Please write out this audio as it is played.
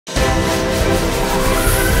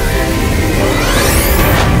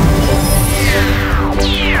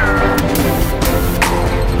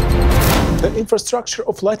infrastructure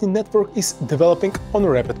of Lightning Network is developing on a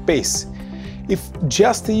rapid pace. If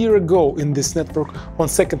just a year ago in this network on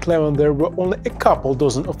second level there were only a couple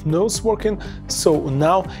dozen of nodes working, so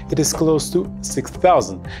now it is close to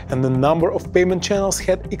 6,000, and the number of payment channels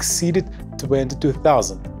had exceeded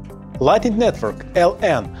 22,000. Lightning Network,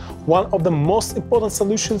 LN, one of the most important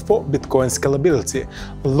solutions for Bitcoin scalability,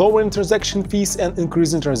 lowering transaction fees and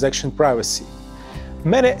increasing transaction privacy.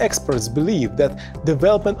 Many experts believe that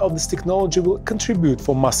development of this technology will contribute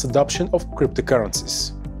for mass adoption of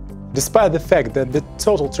cryptocurrencies. Despite the fact that the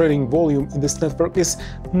total trading volume in this network is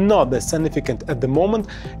not that significant at the moment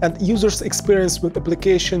and users' experience with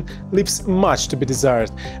application leaves much to be desired,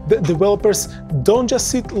 the developers don't just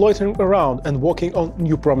sit loitering around and working on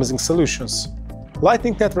new promising solutions.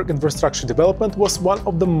 Lightning Network infrastructure development was one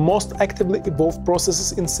of the most actively evolved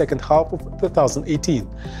processes in the second half of 2018.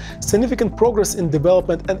 Significant progress in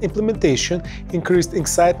development and implementation increased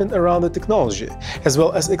excitement around the technology, as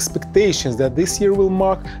well as expectations that this year will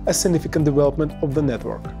mark a significant development of the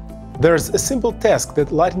network. There's a simple task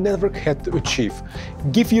that Lightning Network had to achieve: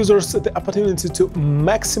 give users the opportunity to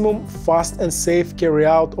maximum fast and safe carry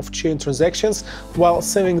out of chain transactions while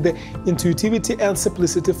saving the intuitivity and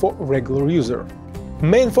simplicity for regular user.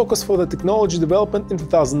 Main focus for the technology development in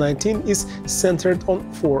 2019 is centered on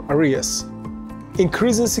 4 areas: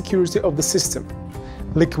 increasing security of the system,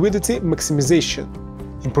 liquidity maximization,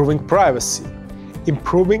 improving privacy,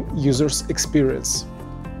 improving users' experience,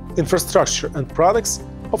 infrastructure and products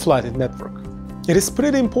of Lightning Network. It is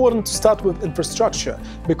pretty important to start with infrastructure,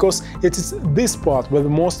 because it is this part where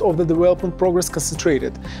most of the development progress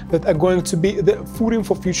concentrated that are going to be the footing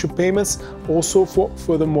for future payments, also for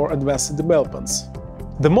furthermore advanced developments.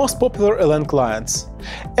 The most popular LN clients: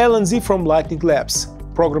 LNZ from Lightning Labs,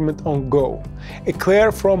 programmed on Go,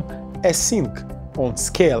 Eclair from Async on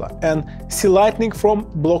Scala, and C Lightning from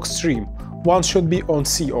Blockstream. One should be on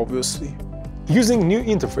C, obviously. Using new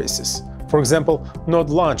interfaces, for example,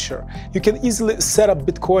 Node Launcher, you can easily set up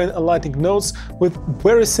Bitcoin and Lightning nodes with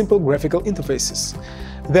very simple graphical interfaces.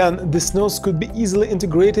 Then these nodes could be easily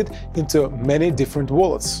integrated into many different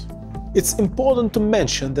wallets. It's important to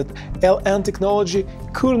mention that LN technology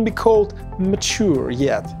couldn't be called mature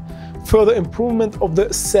yet. Further improvement of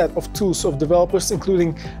the set of tools of developers,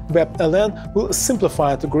 including WebLN, will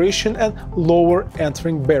simplify integration and lower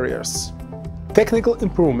entering barriers. Technical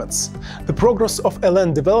improvements. The progress of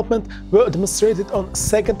LN development were demonstrated on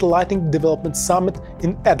second Lightning Development Summit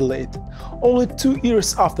in Adelaide. Only 2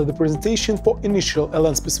 years after the presentation for initial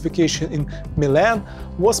LN specification in Milan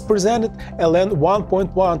was presented LN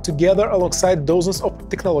 1.1 together alongside dozens of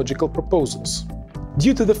technological proposals.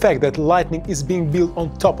 Due to the fact that Lightning is being built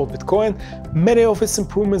on top of Bitcoin, many of its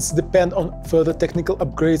improvements depend on further technical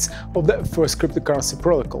upgrades of the first cryptocurrency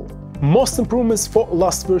protocol. Most improvements for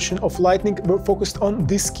last version of Lightning were focused on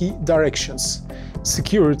these key directions: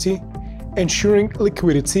 security, ensuring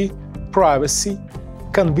liquidity, privacy,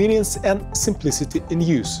 convenience and simplicity in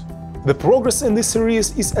use. The progress in these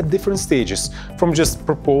areas is at different stages, from just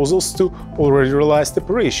proposals to already realized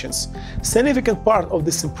operations. Significant part of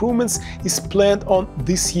these improvements is planned on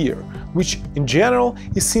this year, which in general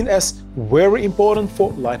is seen as very important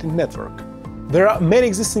for Lightning Network. There are many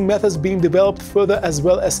existing methods being developed further, as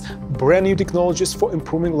well as brand new technologies for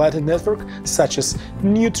improving Lightning Network, such as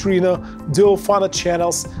neutrino, dual-funnel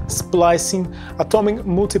channels, splicing, atomic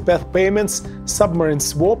multipath payments, submarine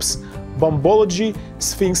swaps, bombology,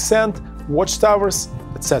 Sphinx Send, watchtowers,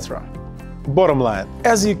 etc. Bottom line,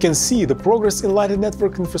 as you can see, the progress in Lightning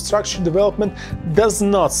Network infrastructure development does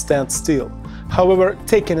not stand still. However,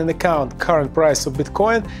 taking into account current price of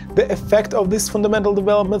Bitcoin, the effect of these fundamental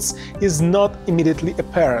developments is not immediately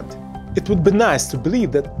apparent. It would be nice to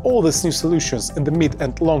believe that all these new solutions in the mid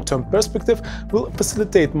and long-term perspective will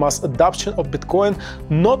facilitate mass adoption of Bitcoin,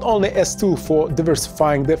 not only as a tool for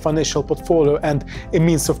diversifying the financial portfolio and a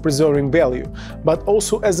means of preserving value, but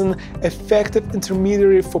also as an effective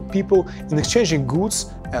intermediary for people in exchanging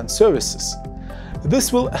goods and services.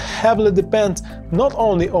 This will heavily depend not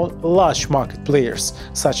only on large market players,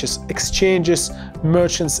 such as exchanges,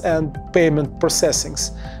 merchants and payment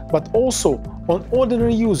processings, but also on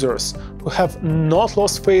ordinary users who have not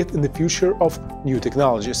lost faith in the future of new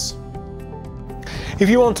technologies. If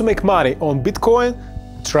you want to make money on Bitcoin,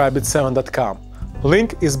 try Bitseven.com.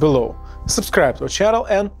 Link is below. Subscribe to our channel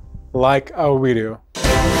and like our video.